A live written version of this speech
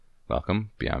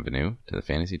Welcome, bienvenue, to the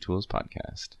Fantasy Tools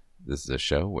Podcast. This is a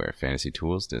show where Fantasy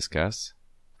Tools discuss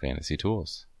fantasy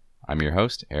tools. I'm your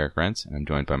host, Eric Rentz, and I'm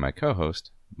joined by my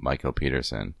co-host, Michael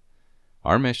Peterson.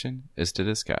 Our mission is to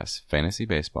discuss fantasy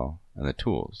baseball and the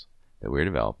tools that we're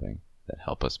developing that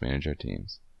help us manage our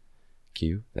teams.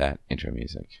 Cue that intro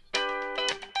music.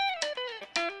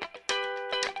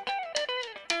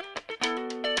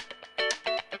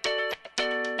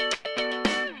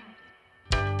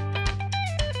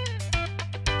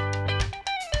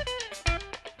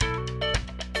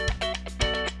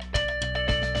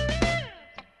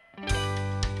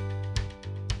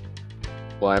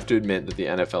 Well, I have to admit that the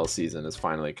NFL season has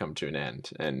finally come to an end,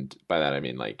 and by that I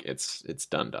mean like it's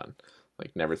done.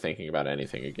 Like never thinking about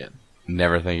anything again.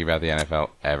 Never thinking about the NFL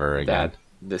ever again.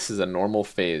 This is a normal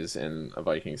phase in a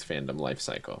Vikings fandom life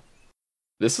cycle.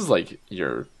 This is like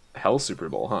your hell Super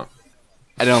Bowl, huh?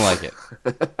 I don't like it.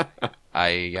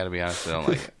 I gotta be honest, I don't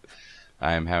like it.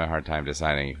 I'm having a hard time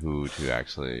deciding who to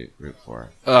actually root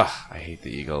for. Ugh, I hate the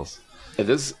Eagles. It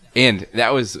is, and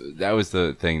that was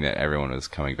the thing that everyone was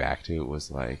coming back to. Was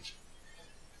like,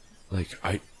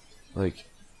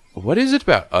 what is it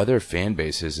about other fan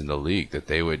bases in the league that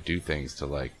they would do things to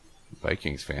like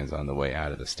Vikings fans on the way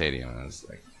out of the stadium? And I was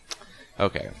like,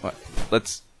 okay,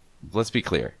 let's be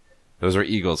clear. Those are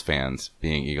Eagles fans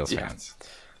being Eagles fans.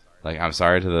 Like, I'm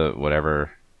sorry to the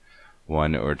whatever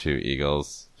one or two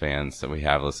Eagles fans that we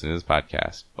have listening to this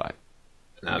podcast, but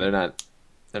no,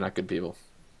 they're not good people.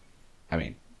 I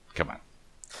mean, come on.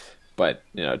 But,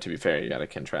 to be fair, you got to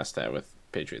contrast that with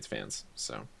Patriots fans.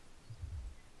 So,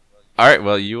 all right,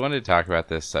 well, you wanted to talk about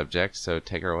this subject, so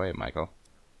take her away, Michael.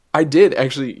 I did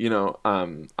actually.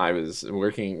 I was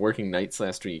working nights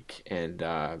last week, and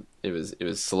it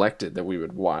was selected that we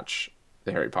would watch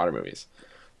the Harry Potter movies.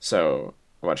 So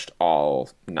I watched all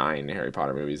 9 Harry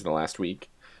Potter movies in the last week,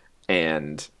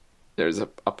 and there's a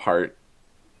part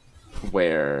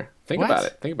where think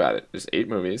about it. There's 8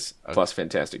 movies plus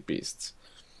Fantastic Beasts.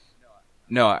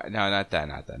 No, not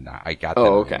that. No, I got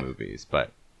the movies,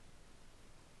 but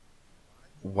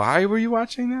why were you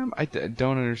watching them? I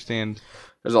don't understand.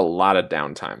 There's a lot of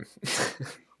downtime.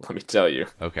 Let me tell you.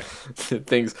 Okay.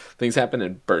 Things happen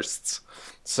in bursts.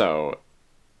 So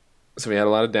we had a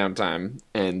lot of downtime,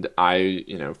 and I,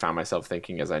 found myself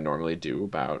thinking, as I normally do,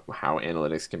 about how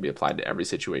analytics can be applied to every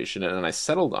situation, and then I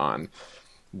settled on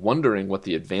wondering what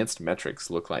the advanced metrics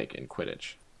look like in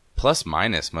Quidditch. Plus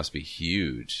minus must be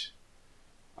huge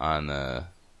on the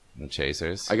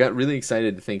chasers. I got really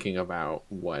excited thinking about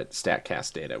what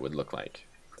StatCast data would look like.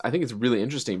 I think it's really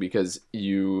interesting because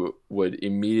you would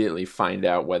immediately find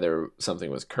out whether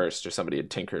something was cursed or somebody had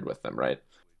tinkered with them, right?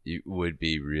 It would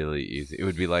be really easy. It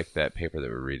would be like that paper that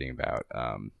we're reading about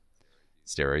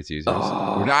steroids users.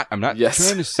 I'm not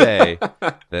trying to say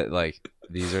that like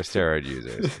these are steroid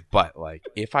users, but like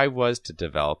if I was to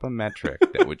develop a metric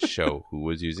that would show who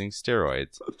was using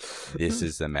steroids, this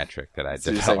is the metric that I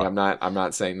develop. You're saying I'm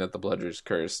not saying that the bludger's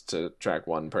cursed to track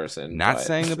one person.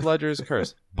 Saying the bludger is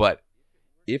cursed, but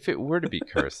if it were to be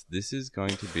cursed, this is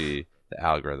going to be the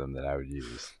algorithm that I would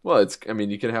use. Well,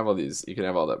 you can have all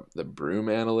the broom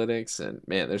analytics, and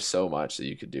man, there's so much that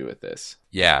you could do with this.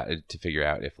 Yeah, to figure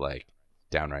out if like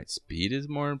downright speed is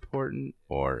more important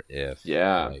or if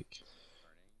like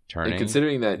turning. And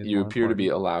considering that you appear to be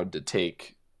allowed to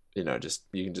take, you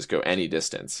can just go any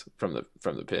distance from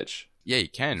the pitch. Yeah, you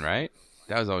can, right?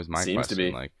 That was always my question. Seems to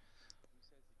be. Like,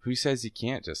 who says you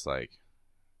can't just like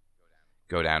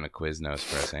go down to Quiznos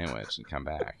for a sandwich and come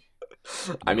back?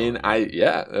 I mean,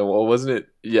 well, wasn't it?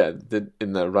 Yeah,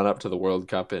 in the run up to the World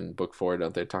Cup in Book 4,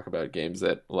 don't they talk about games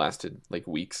that lasted like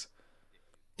weeks?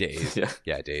 Days.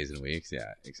 Yeah, days and weeks.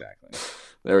 Yeah, exactly.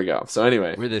 There we go. So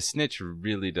anyway, where the snitch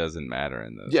really doesn't matter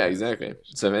in those. Yeah, exactly.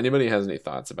 So if anybody has any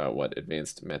thoughts about what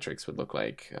advanced metrics would look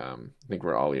like, I think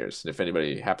we're all ears. And if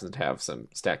anybody happens to have some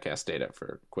StatCast data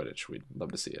for Quidditch, we'd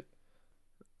love to see it.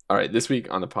 All right, this week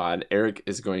on the pod, Eric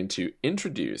is going to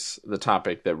introduce the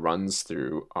topic that runs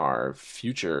through our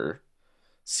future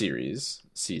series,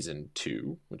 Season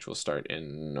 2, which will start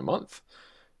in a month.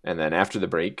 And then after the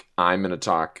break, I'm going to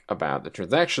talk about the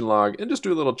transaction log and just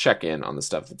do a little check-in on the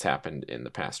stuff that's happened in the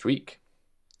past week.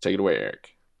 Take it away,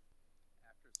 Eric.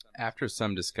 After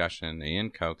some discussion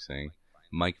and coaxing,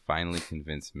 Mike finally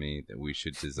convinced me that we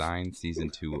should design Season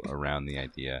 2 around the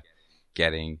idea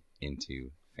getting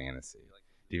into fantasy.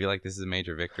 Do you feel like this is a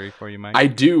major victory for you, Mike? I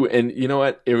do, and you know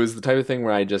what? It was the type of thing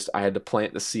where I had to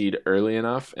plant the seed early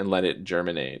enough and let it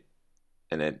germinate,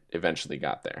 and it eventually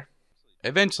got there.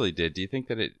 Eventually did. Do you think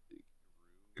that it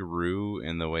grew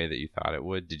in the way that you thought it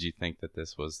would? Did you think that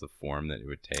this was the form that it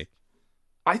would take?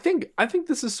 I think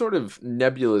this is sort of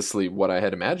nebulously what I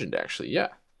had imagined. Actually, yeah,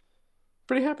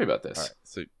 pretty happy about All right, this.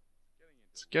 so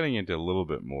getting into a little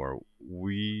bit more,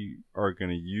 we are going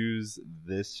to use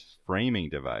this framing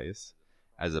device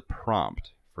as a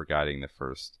prompt for guiding the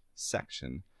first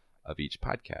section of each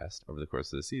podcast over the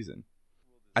course of the season.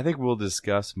 I think we'll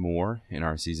discuss more in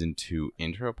our season 2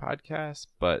 intro podcast,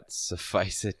 but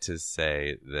suffice it to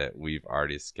say that we've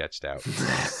already sketched out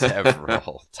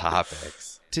several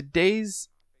topics. Today's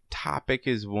topic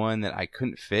is one that I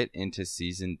couldn't fit into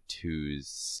season 2's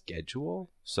schedule,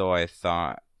 so I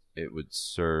thought it would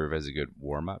serve as a good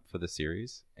warm-up for the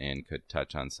series and could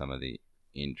touch on some of the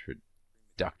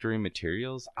introductory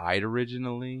materials I'd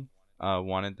originally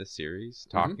wanted the series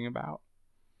talking about.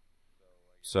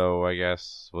 So I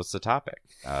guess, what's the topic?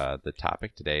 The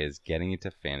topic today is getting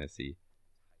into fantasy,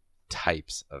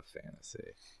 types of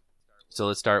fantasy. So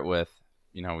let's start with,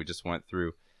 we just went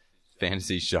through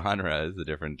fantasy genres, the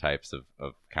different types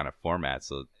of kind of formats.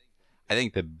 So I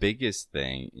think the biggest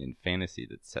thing in fantasy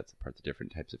that sets apart the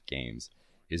different types of games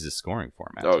is the scoring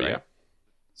formats. Oh, right? yeah.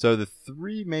 So the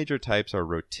 3 major types are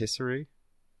rotisserie,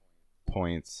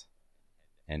 points,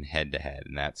 and head-to-head.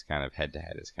 And that's kind of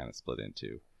head-to-head is kind of split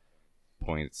into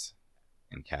points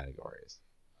and categories.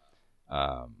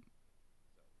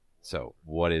 So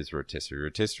what is rotisserie?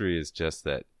 Rotisserie is just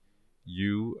that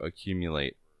you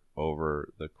accumulate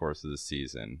over the course of the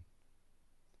season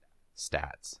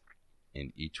stats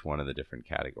in each one of the different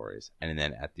categories, and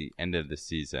then at the end of the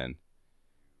season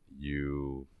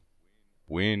you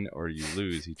win or you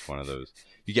lose each one of those.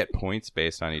 You get points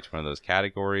based on each one of those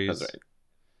categories. That's right.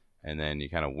 And then you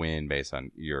kind of win based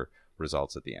on your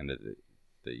results at the end of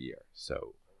the year.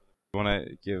 So you want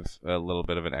to give a little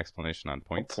bit of an explanation on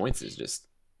points? Well,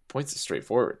 points is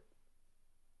straightforward.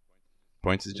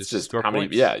 Points is It's just score how many.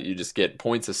 points. Yeah, you just get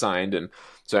points assigned, and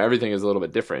so everything is a little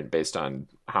bit different based on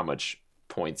how the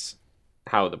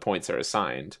points are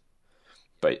assigned.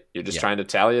 But you're just trying to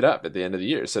tally it up at the end of the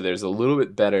year. So there's a little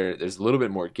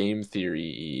bit more game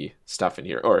theory stuff in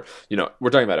here. Or, we're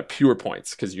talking about a pure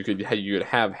points, because you could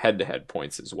have head-to-head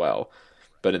points as well.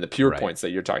 But in the pure points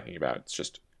that you're talking about, it's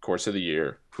just course of the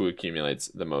year, who accumulates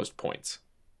the most points.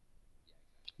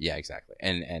 Yeah, exactly.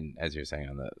 And as you're saying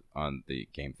on the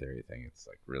game theory thing, it's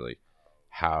like, really,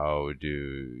 how do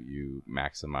you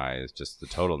maximize just the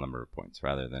total number of points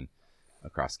rather than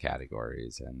across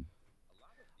categories? And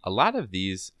a lot of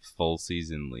these full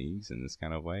season leagues in this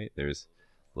kind of way, there's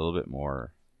a little bit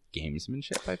more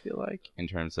gamesmanship, I feel like, in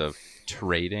terms of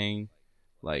trading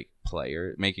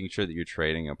making sure that you're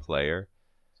trading a player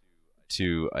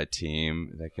to a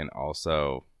team that can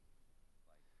also,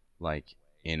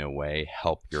 in a way,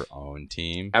 help your own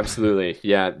team. Absolutely.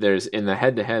 Yeah, in the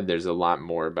head-to-head, there's a lot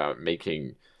more about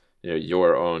making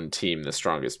your own team the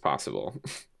strongest possible.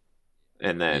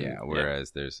 And then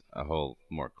whereas there's a whole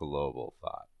more global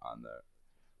thought on the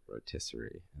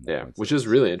rotisserie. Which is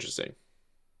really interesting.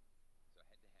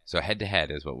 So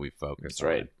head-to-head is what we focus on. That's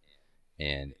right.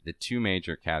 And the 2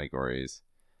 major categories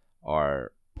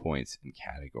are points and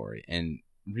category. And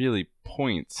really,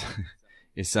 points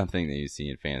is something that you see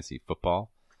in fantasy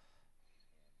football.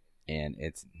 And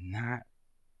it's not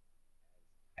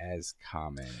as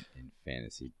common in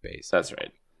fantasy baseball. That's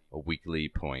right. A weekly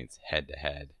points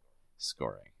head-to-head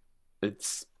scoring.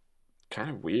 It's kind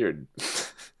of weird,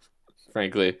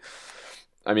 frankly.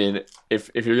 I mean, if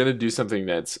you're going to do something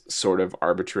that's sort of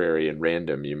arbitrary and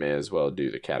random, you may as well do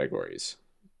the categories.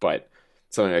 But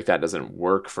something like that doesn't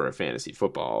work for a fantasy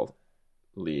football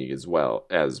league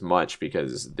as much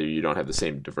because you don't have the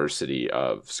same diversity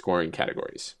of scoring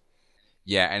categories.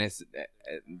 Yeah, and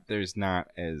there's not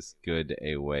as good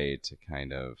a way to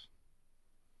kind of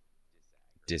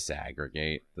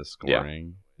disaggregate the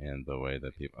scoring and the way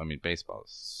that people. I mean, baseball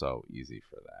is so easy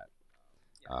for that.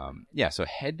 So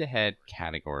head-to-head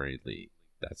category league.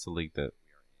 That's the league that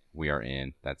we are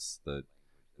in. That's the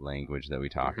language that we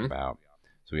talk about.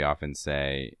 So we often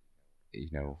say,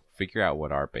 figure out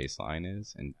what our baseline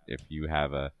is, and if you're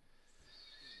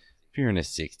in a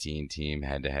 16-team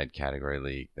head-to-head category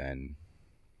league, then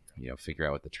figure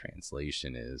out what the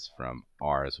translation is from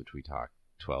ours, which we talk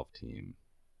 12-team,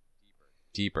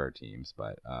 deeper teams,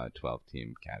 but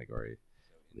 12-team category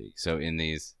league. So in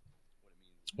these,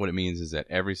 what it means is that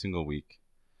every single week,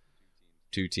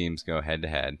 2 teams go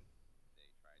head-to-head.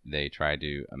 They try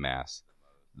to amass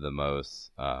the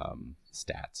most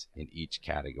stats in each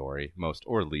category, most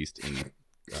or least in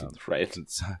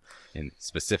in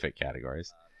specific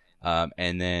categories,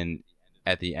 and then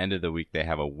at the end of the week they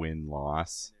have a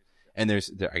win-loss, and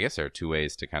I guess there are 2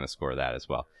 ways to kind of score that as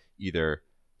well. Either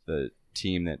the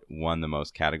team that won the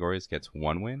most categories gets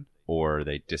 1 win, or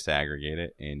they disaggregate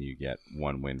it and you get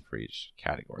 1 win for each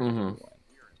category. Mm-hmm.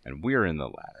 And we're in the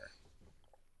latter.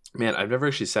 Man, I've never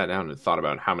actually sat down and thought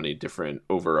about how many different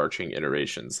overarching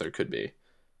iterations there could be.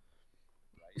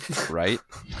 Right?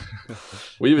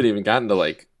 We haven't even gotten to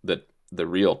like the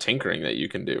real tinkering that you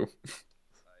can do.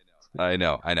 I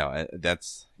know.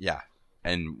 That's, yeah.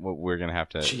 And we're going to have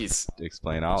to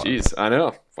explain all of it. Jeez, I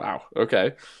know. Wow.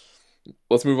 Okay.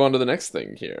 Let's move on to the next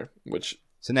thing here,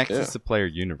 So next is the player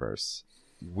universe.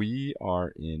 We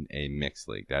are in a mixed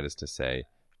league. That is to say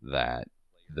that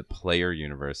the player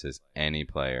universe is any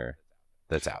player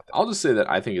that's out there. I'll just say that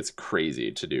I think it's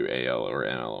crazy to do AL or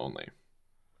NL only.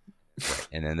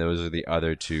 And then those are the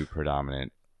other two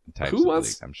predominant types of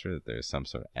leagues. I'm sure that there's some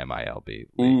sort of MILB league.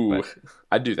 Ooh,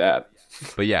 I'd do that.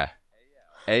 But yeah,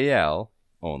 AL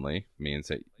only means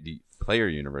that the player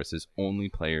universe is only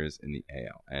players in the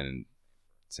AL, and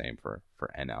same for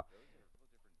NL.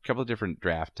 A couple of different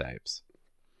draft types.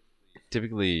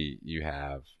 Typically, you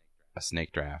have a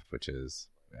snake draft, which is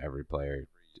every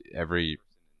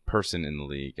person in the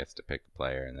league gets to pick a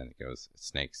player, and then it goes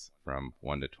snakes from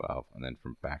 1 to 12, and then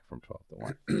from 12 to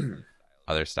 1.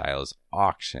 Other style is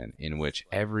auction, in which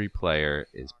every player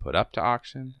is put up to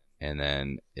auction and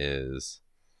then is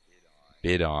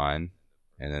bid on,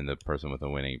 and then the person with a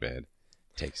winning bid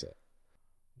takes it.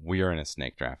 We are in a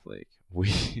snake draft league.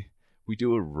 We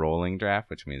do a rolling draft,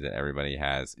 which means that everybody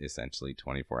has essentially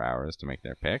 24 hours to make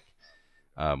their pick.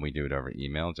 We do it over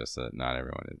email, just so that not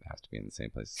everyone has to be in the same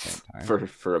place at the same time.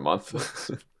 For a month.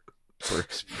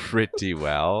 Works pretty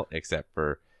well, except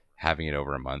for having it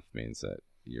over a month means that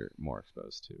you're more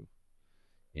exposed to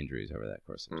injuries over that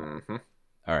course of time. Mm-hmm.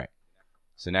 All right.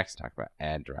 So next, talk about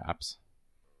ad drops.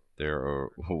 There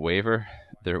are waiver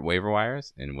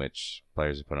wires in which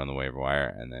players are put on the waiver wire,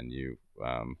 and then you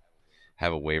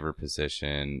have a waiver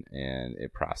position, and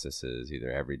it processes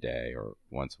either every day or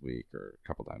once a week or a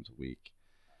couple times a week.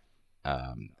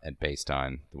 And based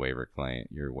on the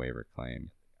your waiver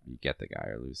claim, you get the guy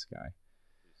or lose the guy.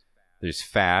 There's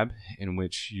Fab, in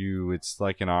which it's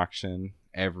like an auction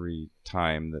every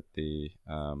time that the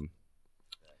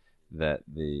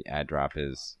ad drop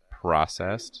is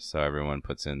processed. So everyone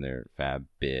puts in their Fab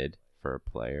bid for a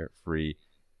player. Free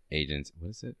agents.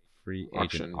 What is it? Free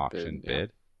agent auction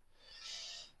bid.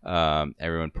 Yeah.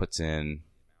 Everyone puts in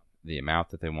the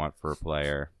amount that they want for a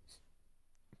player,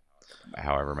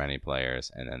 however many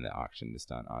players, and then the auction is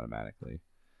done automatically.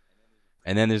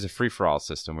 And then there's a free-for-all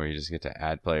system where you just get to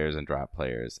add players and drop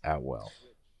players at will,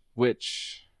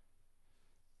 which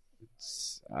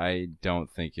I don't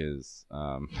think is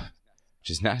which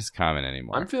is not as common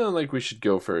anymore. I'm feeling like we should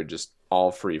go for just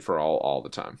all free-for-all all the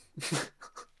time.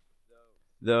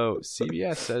 Though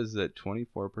CBS says that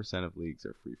 24% of leagues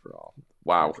are free-for-all.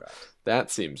 Wow,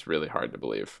 that seems really hard to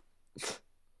believe.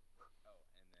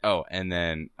 Oh, and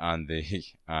then on the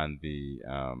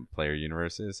player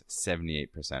universes,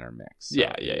 78% are mixed. So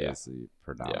yeah. That's the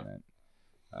predominant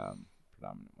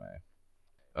way.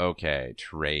 Okay,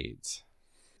 trades.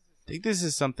 I think this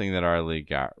is something that our league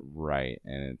got right,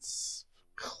 and it's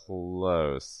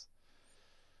close.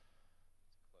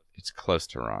 It's close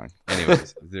to wrong.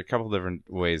 Anyways, there are a couple different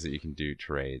ways that you can do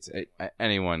trades.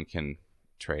 Anyone can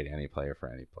trade any player for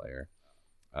any player,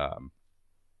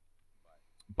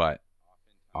 but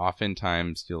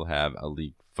oftentimes you'll have a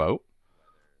league vote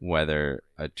whether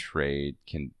a trade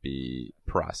can be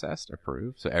processed,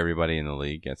 approved. So everybody in the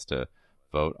league gets to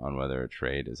vote on whether a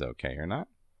trade is okay or not.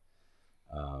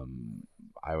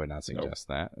 I would not suggest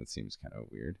that. It seems kind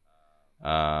of weird.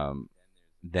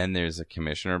 Then there's a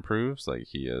commissioner approves, like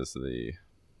he is the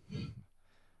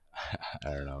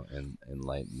I don't know,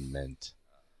 enlightenment,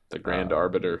 the grand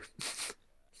arbiter.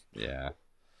 Yeah.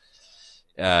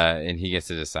 And he gets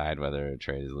to decide whether a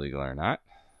trade is legal or not.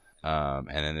 And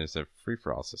then there's a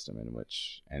free-for-all system in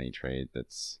which any trade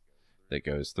that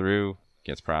goes through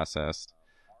gets processed.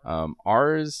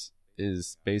 Ours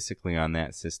is basically on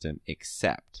that system,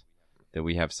 except that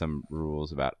we have some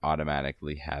rules about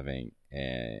automatically having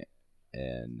a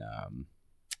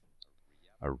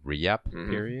re-up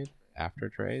period after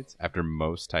trades, after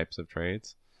most types of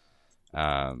trades,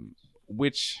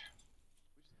 which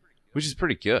is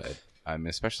pretty good.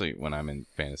 Especially when I'm in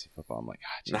fantasy football, I'm like,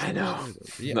 I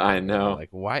know. Like,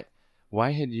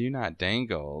 why had you not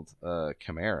dangled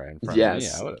Kamara in front of me?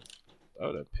 I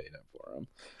would have paid up for him.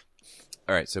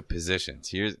 All right, so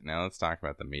positions. Now let's talk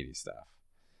about the meaty stuff.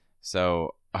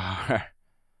 So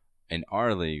in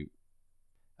our league,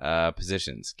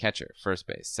 positions: catcher, first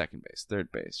base, second base,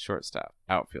 third base, shortstop,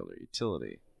 outfielder,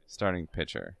 utility, starting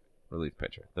pitcher, relief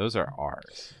pitcher. Those are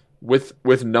ours.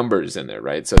 with numbers in there,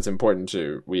 right? So it's important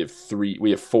to we have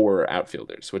four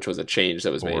outfielders, which was a change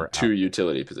that was made. Two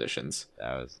utility positions,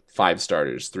 That was 5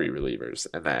 starters, 3 relievers,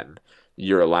 and then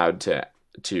you're allowed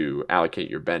to allocate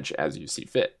your bench as you see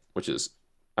fit, which is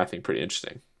I think pretty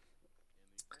interesting.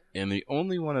 and the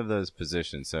only one of those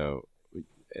positions. So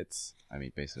it's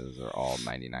basically those are all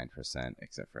 99%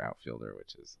 except for outfielder,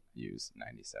 which is used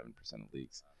 97% of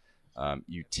leagues.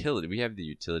 Utility, we have the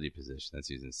utility position that's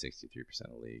used in 63%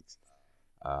 of leagues.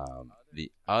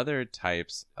 The other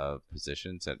types of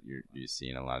positions that you see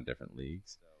in a lot of different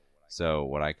leagues. So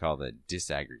what I call the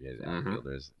disaggregated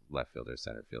outfielders, left fielder,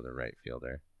 center fielder, right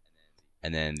fielder,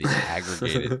 and then the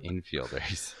aggregated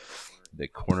infielders, the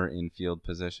corner infield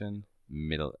position,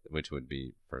 middle, which would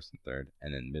be first and third,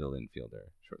 and then middle infielder,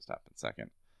 shortstop, and second.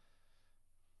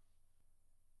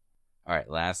 All right,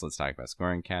 last, let's talk about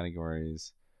scoring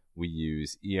categories. We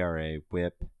use ERA,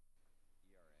 WHIP,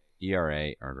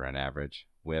 ERA, earned run average,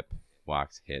 WHIP,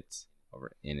 walks, hits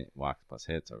over walks plus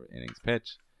hits over innings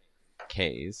pitched,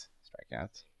 Ks,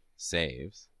 strikeouts,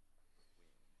 saves,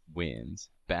 wins,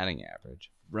 batting average,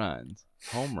 runs,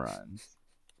 home runs,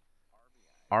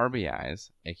 RBIs,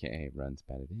 aka runs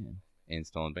batted in, and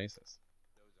stolen bases.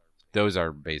 Those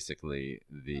are basically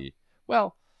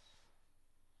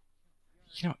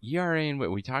ERA and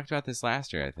WHIP, we talked about this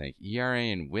last year, I think. ERA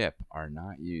and WHIP are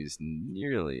not used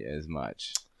nearly as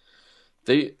much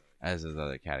as those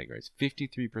other categories.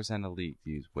 53% of leagues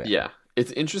use WHIP. Yeah.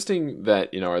 It's interesting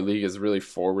that, our league is really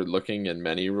forward-looking in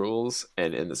many rules,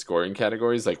 and in the scoring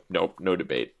categories, like, nope, no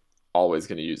debate. Always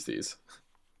going to use these.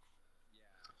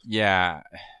 Yeah.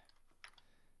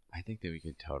 I think that we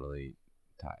could totally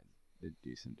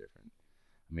do some different.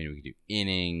 We could do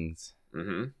innings.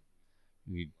 Mm-hmm.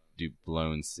 We could do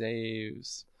blown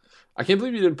saves. I can't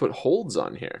believe you didn't put holds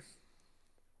on here.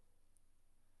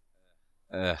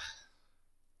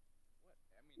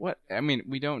 What?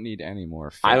 We don't need any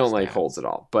more. I don't like holds at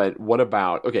all. But what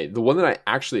about the one that I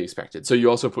actually expected? So you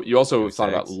also thought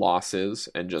about losses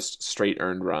and just straight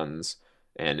earned runs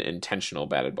and intentional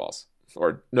batted balls,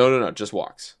 or no, just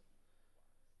walks.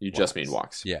 You walks. Just mean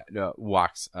walks. Yeah, no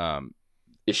walks.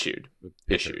 Issued.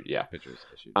 Yeah. Pitchers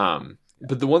issued.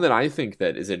 But the one that I think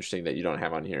that is interesting that you don't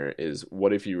have on here is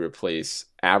what if you replace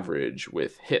average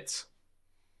with hits?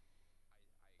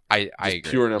 I agree.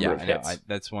 Pure number of hits.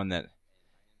 That's one that,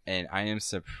 and I am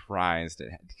surprised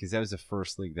because that was the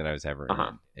first league that I was ever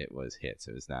in. It was hits.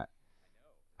 It was not.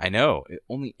 I know.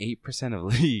 Only 8% of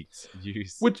leagues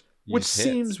use which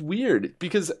seems weird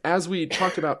because as we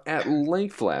talked about at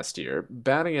length last year,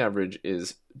 batting average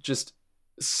is just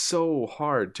so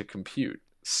hard to compute.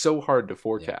 So hard to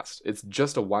forecast. Yeah. It's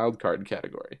just a wild card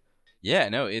category. Yeah,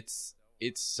 no, it's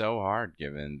so hard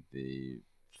given the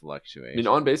fluctuation.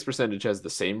 On base percentage has the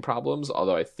same problems,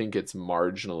 although I think it's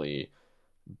marginally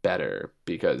better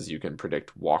because you can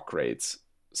predict walk rates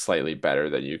slightly better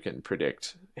than you can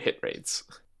predict hit rates.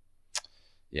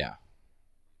 Yeah,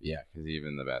 because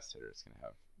even the best hitters can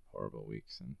have horrible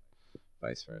weeks and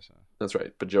vice versa. That's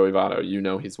right. But Joey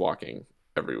Votto, he's walking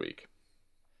every week.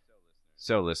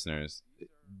 So, listeners,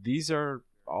 these are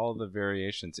all the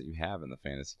variations that you have in the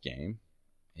fantasy game,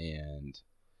 and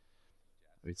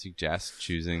we suggest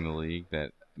choosing the league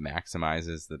that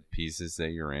maximizes the pieces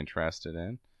that you're interested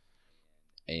in,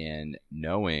 and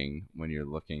knowing when you're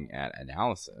looking at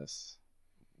analysis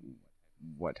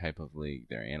what type of league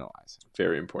they're analyzing.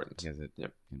 Very important. Because it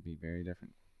can be very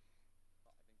different.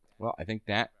 Well, I think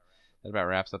that about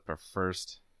wraps up our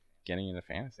first getting into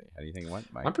fantasy. How do you think it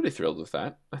went, Mike? I'm pretty thrilled with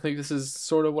that. I think this is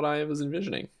sort of what I was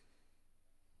envisioning.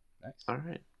 Nice. All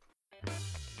right.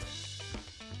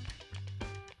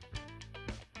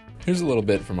 Here's a little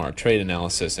bit from our trade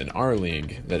analysis in our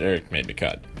league that Eric made me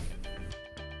cut.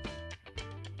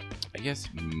 I guess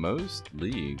most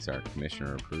leagues are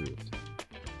commissioner approved.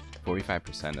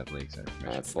 45% of leagues are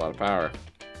commissioner. That's a lot of power.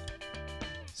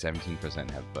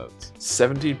 17% have votes.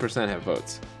 17% have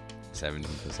votes.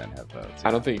 17% have votes. I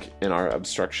don't think in our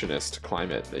obstructionist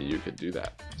climate that you could do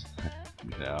that.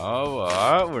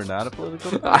 No, we're not a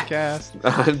political podcast.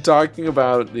 I'm talking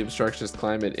about the obstructionist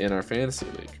climate in our fantasy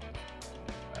league.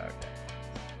 Okay.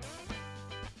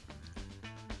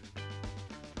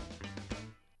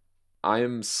 I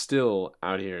am still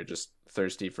out here just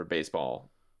thirsty for baseball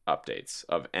updates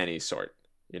of any sort.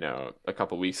 A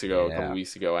couple weeks ago,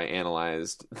 I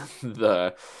analyzed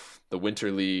the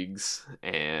winter leagues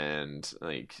and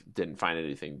didn't find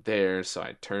anything there, so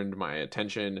I turned my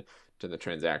attention to the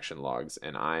transaction logs,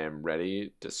 and I am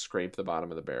ready to scrape the bottom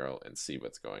of the barrel and see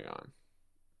what's going on.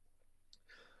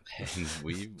 And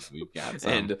we've got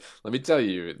some. And let me tell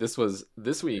you, this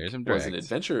week Here's some was an directs.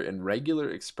 adventure in regular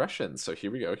expression. So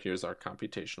here we go. Here's our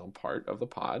computational part of the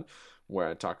pod, where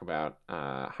I talk about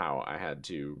how I had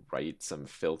to write some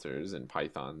filters in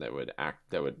Python that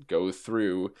would go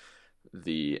through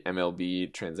the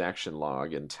MLB transaction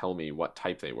log and tell me what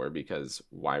type they were, because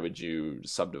why would you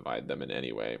subdivide them in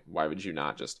any way? Why would you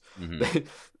not just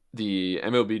the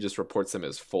MLB just reports them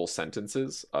as full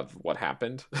sentences of what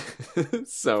happened.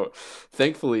 So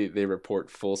thankfully they report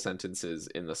full sentences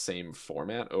in the same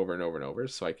format over and over and over,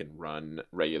 so I can run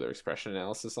regular expression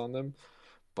analysis on them.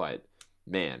 But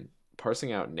man,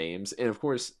 parsing out names, and of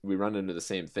course we run into the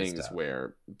same things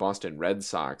where Boston Red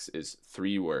Sox is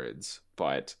 3 words,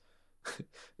 but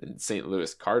St.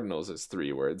 Louis Cardinals is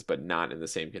 3 words, but not in the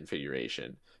same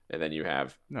configuration. And then you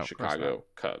have Chicago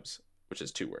Cubs, which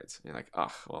is 2 words. And you're like,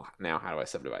 oh, well, now how do I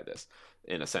subdivide this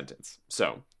in a sentence?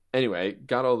 So anyway,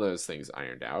 got all those things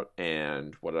ironed out.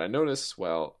 And what did I notice?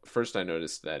 Well, first I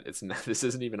noticed that this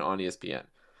isn't even on ESPN.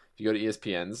 If you go to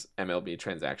ESPN's MLB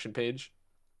transaction page,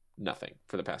 nothing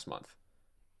for the past month.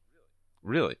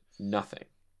 Really? Nothing.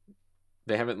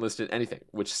 They haven't listed anything,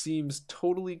 which seems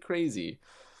totally crazy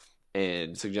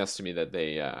and suggests to me that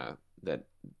that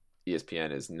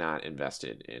ESPN is not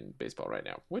invested in baseball right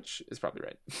now, which is probably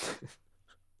right.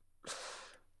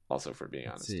 Also, for being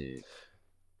honest. See.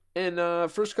 And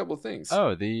first couple of things.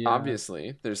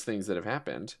 Obviously, there's things that have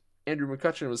happened. Andrew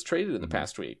McCutchen was traded in the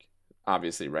past week.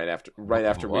 Obviously, right after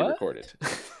we recorded.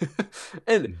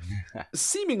 And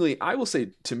seemingly, I will say,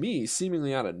 to me,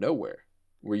 seemingly out of nowhere.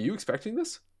 Were you expecting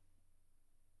this?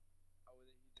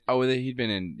 Oh, he'd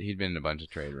been in a bunch of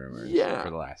trade rumors. Yeah.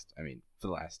 For the last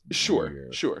Sure,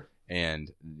 year. sure.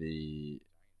 And the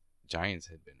Giants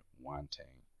had been wanting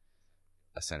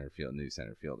a new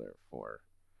center fielder for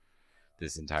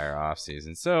this entire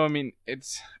offseason. So I mean,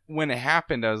 it's when it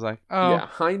happened, I was like, oh yeah.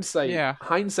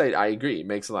 Hindsight, I agree,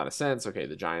 makes a lot of sense. Okay,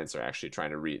 the Giants are actually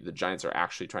trying to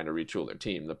retool their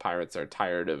team. The Pirates are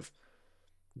tired of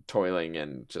toiling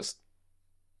and just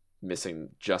missing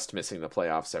the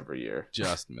playoffs every year.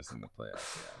 Just missing the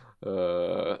playoffs.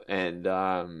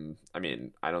 Yeah. I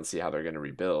mean, I don't see how they're going to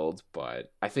rebuild,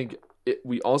 but I think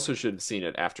we also should have seen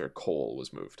it after Cole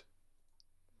was moved.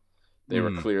 They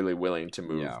were clearly willing to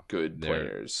move good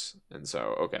players, and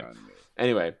so okay.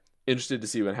 Anyway, interested to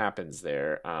see what happens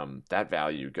there. That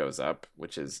value goes up,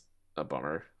 which is a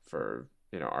bummer for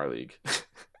our league.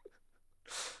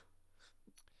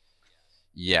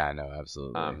 Yeah, no,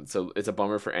 absolutely. So it's a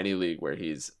bummer for any league where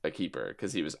he's a keeper,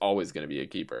 because he was always going to be a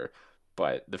keeper.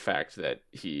 But the fact that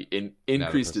he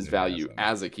increased his value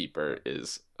as a keeper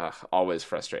is always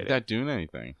frustrating. Without doing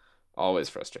anything. Always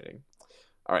frustrating.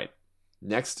 All right,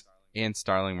 next. And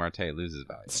Starling Marte loses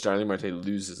value. Starling Marte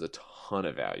loses a ton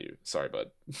of value. Sorry,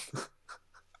 bud.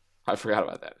 I forgot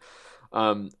about that.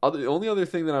 The only other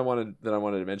thing that I wanted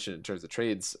to mention in terms of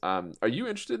trades, are you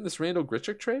interested in this Randall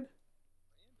Grichuk trade?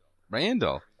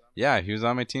 Randall, yeah, he was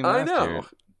on my team last year.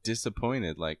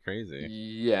 Disappointed like crazy.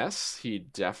 Yes, he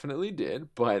definitely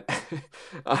did. But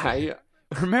I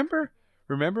remember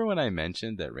when I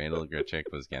mentioned that Randall Grichuk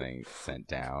was getting sent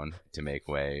down to make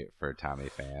way for Tommy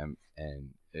Pham,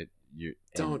 and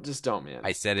don't, man.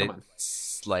 I said it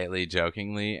slightly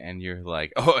jokingly, and you're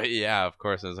like, "Oh yeah, of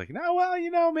course." I was like, "No,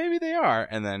 well, maybe they are,"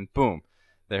 and then boom,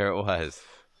 there it was.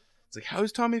 It's like, how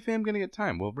is Tommy Pham going to get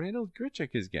time? Well, Randall Grichuk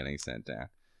is getting sent down.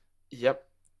 Yep,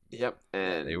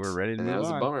 and they were ready to move on. That was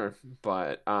a bummer,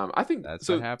 but I think that's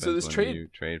what happens so this when trade, you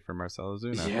trade for Marcell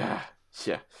Ozuna.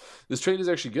 Yeah. This trade is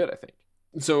actually good, I think.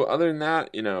 So other than that,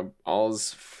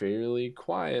 all's fairly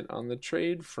quiet on the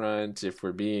trade front. If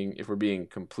we're being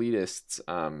completists,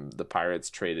 the Pirates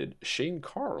traded Shane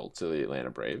Carl to the Atlanta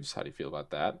Braves. How do you feel about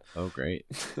that? Oh, great.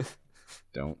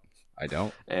 I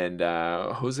don't. And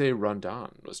Jose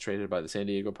Rondon was traded by the San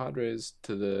Diego Padres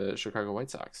to the Chicago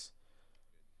White Sox.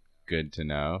 Good to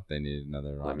know. They need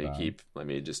another Rondon. Let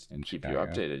me just keep you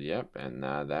updated. Yep, and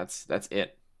that's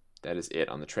it. That is it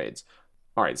on the trades.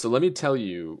 All right, so let me tell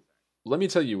you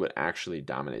what actually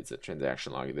dominates the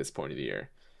transaction log at this point of the year.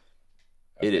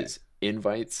 Okay. It is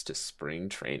invites to spring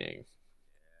training.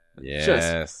 Yes.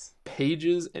 Just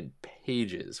pages and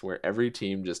pages where every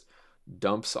team just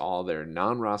dumps all their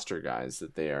non-roster guys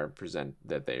that they are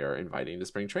inviting to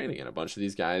spring training, and a bunch of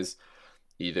these guys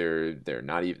either they're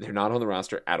not on the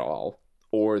roster at all,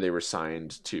 or they were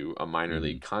signed to a minor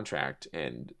league contract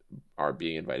and are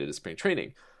being invited to spring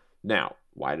training. Now,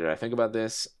 why did I think about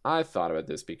this? I thought about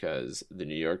this because the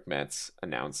New York Mets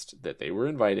announced that they were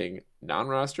inviting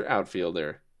non-roster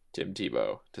outfielder Tim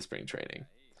Tebow to spring training.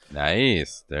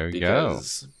 Nice. There we go.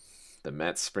 the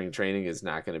Mets spring training is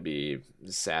not going to be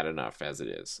sad enough as it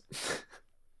is.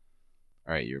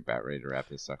 All right, you're about ready to wrap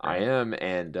this sucker I up. am,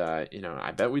 and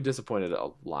I bet we disappointed a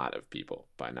lot of people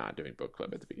by not doing book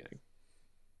club at the beginning.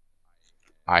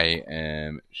 I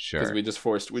am sure. Because we just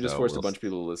forced So a bunch of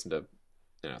people to listen to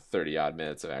 30 odd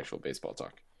minutes of actual baseball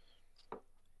talk.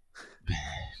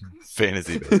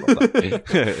 Fantasy baseball.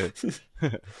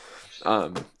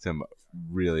 Some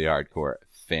really hardcore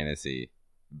fantasy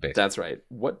baseball. That's right.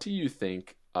 What do you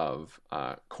think of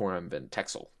Coram Van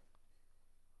Texel?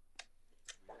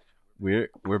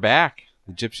 We're back.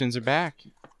 The Egyptians are back.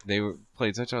 They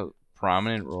played such a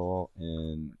prominent role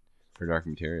in her Dark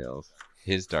Materials,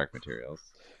 his Dark Materials,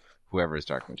 whoever's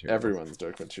Dark Materials. Everyone's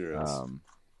Dark Materials.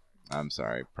 I'm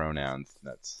sorry, pronouns.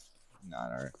 That's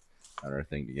not our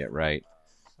thing to get right.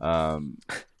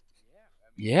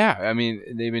 Yeah, I mean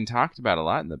they've been talked about a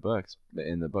lot in the book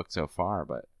so far,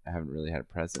 but I haven't really had a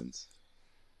presence.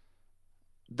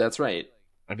 That's right.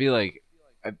 I feel like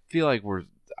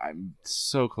I'm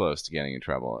so close to getting in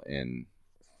trouble in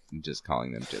just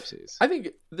calling them gypsies. I think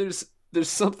there's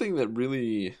something that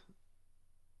really,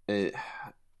 I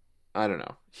don't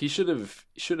know. He should have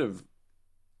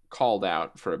called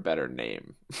out for a better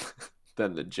name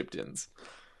than the Gyptians.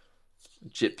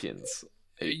 You think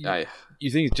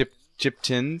it's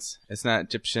Gyptians? It's not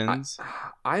Egyptians?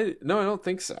 No, I don't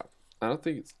think so. I don't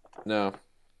think it's no.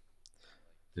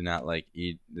 They're not like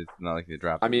E. It's not like they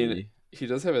drop. I mean, E. He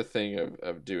does have a thing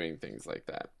of doing things like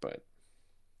that, but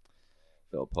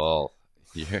Phil Paul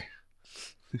here.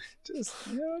 just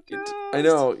I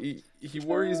know he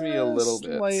worries me a little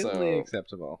bit. Slightly So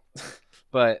acceptable,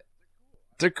 but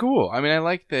they're cool. I mean, I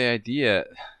like the idea.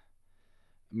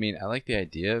 I like the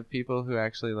idea of people who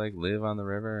actually like live on the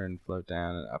river and float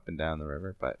down and up and down the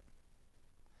river. But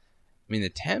I mean, the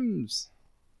Thames.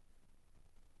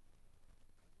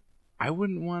 I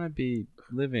wouldn't want to be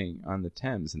living on the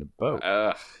Thames in a boat.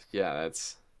 Yeah,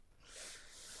 that's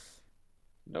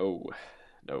no.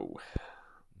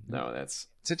 That's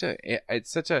such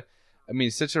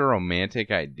a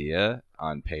romantic idea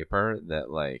on paper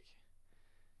that like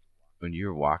when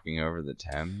you're walking over the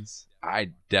Thames,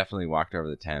 I definitely walked over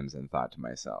the Thames and thought to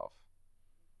myself,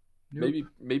 nope,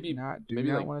 maybe not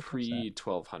like pre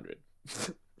 1200.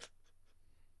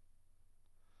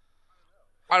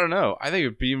 I don't know. I think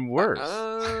it'd be even worse.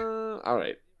 All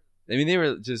right. I mean, they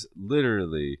were just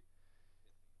literally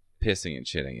pissing and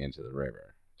shitting into the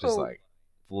river, just like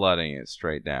flooding it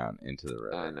straight down into the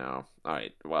river. I know. All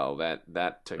right. Well, that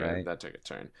took a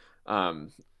turn.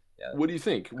 Yeah. What do you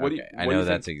think? I know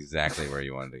that's exactly where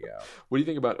you wanted to go. What do you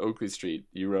think about Oakley Street?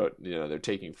 You wrote, they're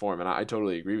taking form, and I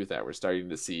totally agree with that. We're starting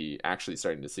to see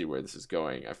where this is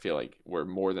going. I feel like we're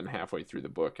more than halfway through the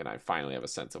book, and I finally have a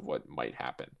sense of what might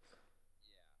happen.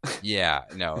 Yeah,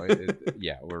 no,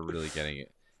 we're really getting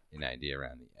an idea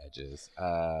around the edges.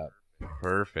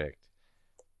 Perfect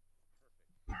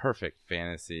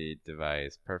fantasy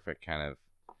device. Perfect kind of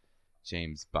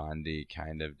James Bondy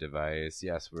kind of device.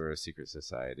 Yes, we're a secret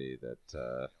society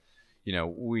that,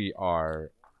 we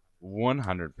are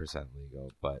 100%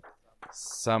 legal, but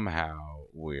somehow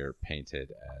we're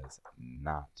painted as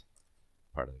not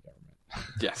part of the government.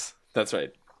 Yes, that's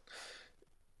right.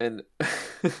 And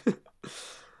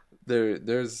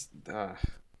there's I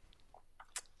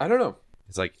don't know.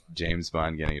 It's like James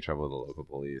Bond getting in trouble with the local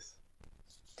police.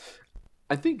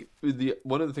 I think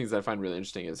one of the things that I find really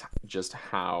interesting is just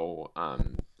how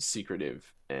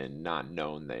secretive and not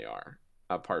known they are.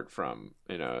 Apart from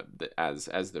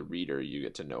as the reader, you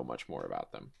get to know much more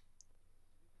about them.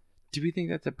 Do we think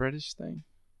that's a British thing,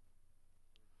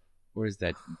 or is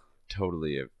that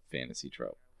totally a fantasy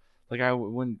trope? Like, I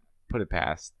wouldn't put it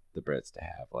past the Brits to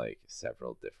have like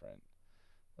several different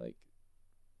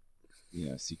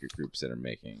secret groups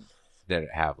that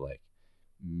have like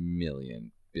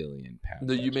 $1 billion pound.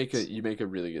 No, you make a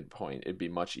really good point. It'd be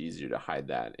much easier to hide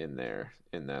that in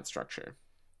that structure.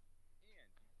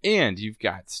 And you've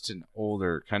got such an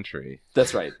older country.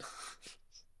 That's right.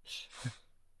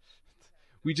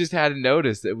 We just hadn't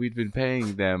noticed that we'd been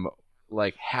paying them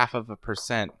like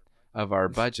 0.5% of our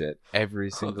budget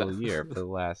every single year for the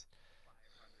last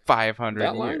 500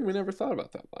 that years. Line, we never thought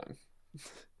about that line.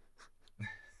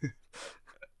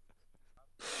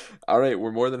 All right,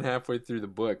 we're more than halfway through the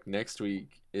book. Next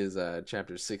week is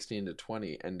chapters 16 to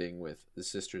 20, ending with the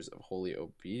Sisters of Holy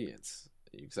Obedience.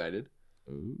 Are you excited?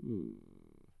 Ooh.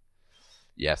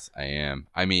 Yes, I am.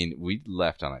 I mean, we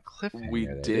left on a cliffhanger. We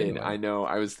did. I know.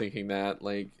 I was thinking that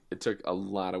it took a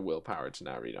lot of willpower to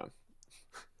not read on.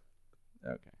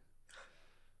 Okay.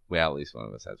 Well, at least one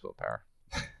of us has willpower.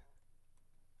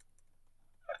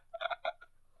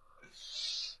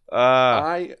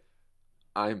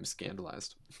 I'm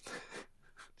scandalized.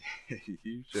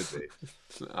 You should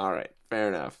be. All right, fair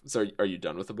enough. So, are you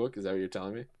done with the book? Is that what you're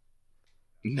telling me?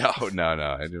 No.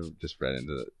 I just read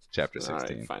into chapter All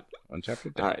 16. right, fine. One chapter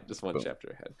down. All right, just one Boom. chapter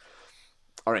ahead.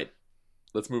 All right,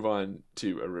 let's move on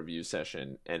to a review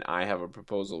session, and I have a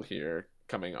proposal here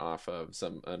coming off of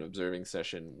an observing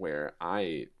session where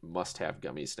I must have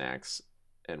gummy snacks,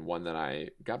 and one that I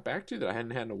got back to that I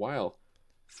hadn't had in a while,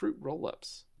 fruit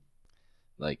roll-ups.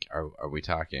 Like, are we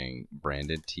talking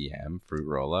branded TM fruit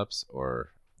roll-ups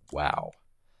or wow?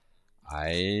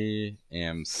 I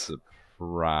am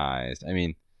surprised. I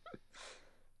mean,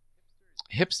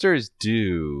 hipsters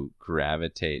do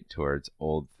gravitate towards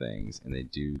old things, and they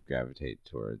do gravitate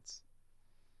towards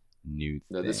new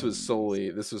things. No, this was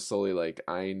solely like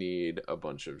I need a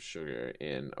bunch of sugar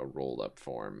in a rolled up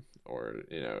form, or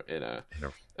in a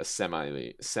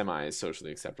semi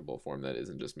socially acceptable form that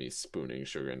isn't just me spooning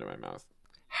sugar into my mouth.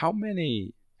 How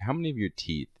many of your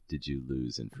teeth did you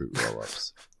lose in fruit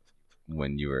roll-ups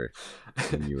when you were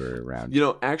around?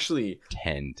 Actually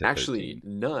 10 to 13?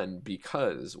 None,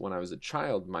 because when I was a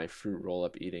child, my fruit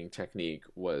roll-up eating technique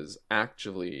was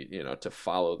actually, to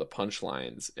follow the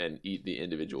punchlines and eat the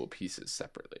individual pieces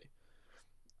separately.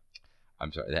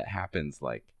 I'm sorry, that happens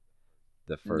like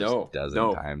the first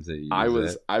dozen times that you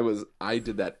use it. I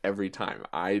did that every time.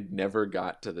 I never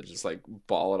got to the just like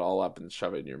ball it all up and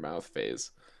shove it in your mouth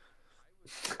phase.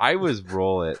 I was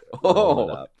roll it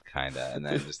up kind of, and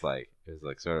then just like it was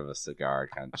like sort of a cigar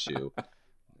kind of chew.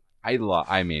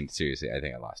 I mean, seriously, I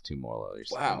think I lost 2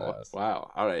 molars.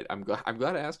 Wow. All right, I'm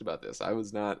glad I asked about this. I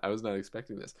was not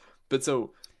expecting this. But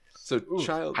so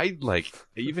child, I like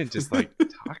even just like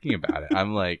talking about it.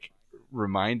 I'm like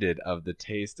reminded of the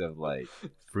taste of like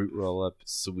fruit roll up,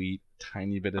 sweet,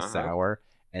 tiny bit of sour,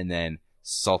 and then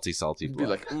salty blood. Be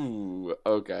like, ooh,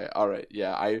 okay, all right,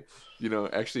 yeah.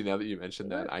 Actually, now that you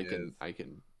mentioned that, I can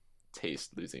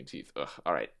taste losing teeth. Ugh.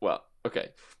 All right, well, okay.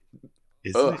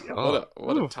 What a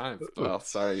time. Well,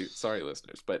 sorry,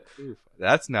 listeners, but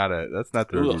that's not the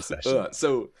review session.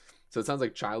 So it sounds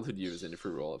like childhood you was into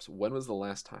fruit roll-ups. When was the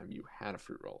last time you had a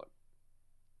fruit roll-up?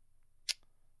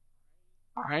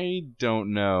 I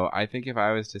don't know. I think if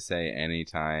I was to say any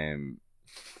time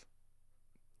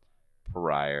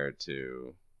prior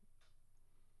to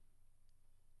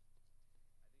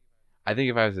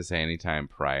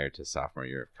sophomore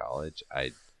year of college,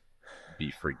 I'd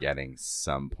be forgetting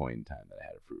some point in time that I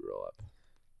had a fruit roll up.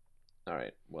 All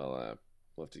right. Well,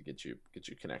 we'll have to get you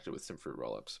connected with some fruit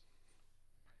roll-ups.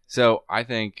 So I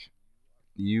think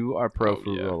you are pro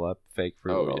fruit roll up, fake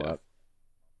fruit roll up,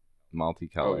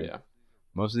 multicolored. Oh yeah.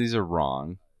 Most of these are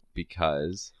wrong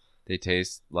because they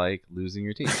taste like losing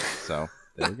your teeth. So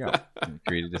there we go.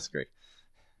 Agree to disagree.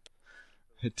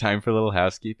 Time for a little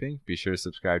housekeeping. Be sure to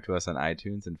subscribe to us on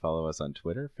iTunes and follow us on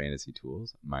Twitter, Fantasy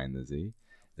Tools, Mind the Z.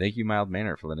 Thank you, Mild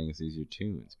Manner, for letting us use your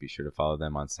tunes. Be sure to follow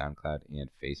them on SoundCloud and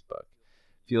Facebook.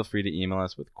 Feel free to email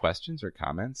us with questions or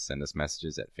comments. Send us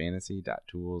messages at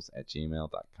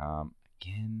fantasy.tools@gmail.com.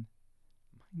 Again,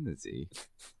 Mind the Z.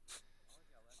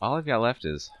 All I've got left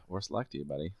is worst luck to you,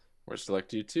 buddy. Worst luck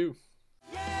to you, too.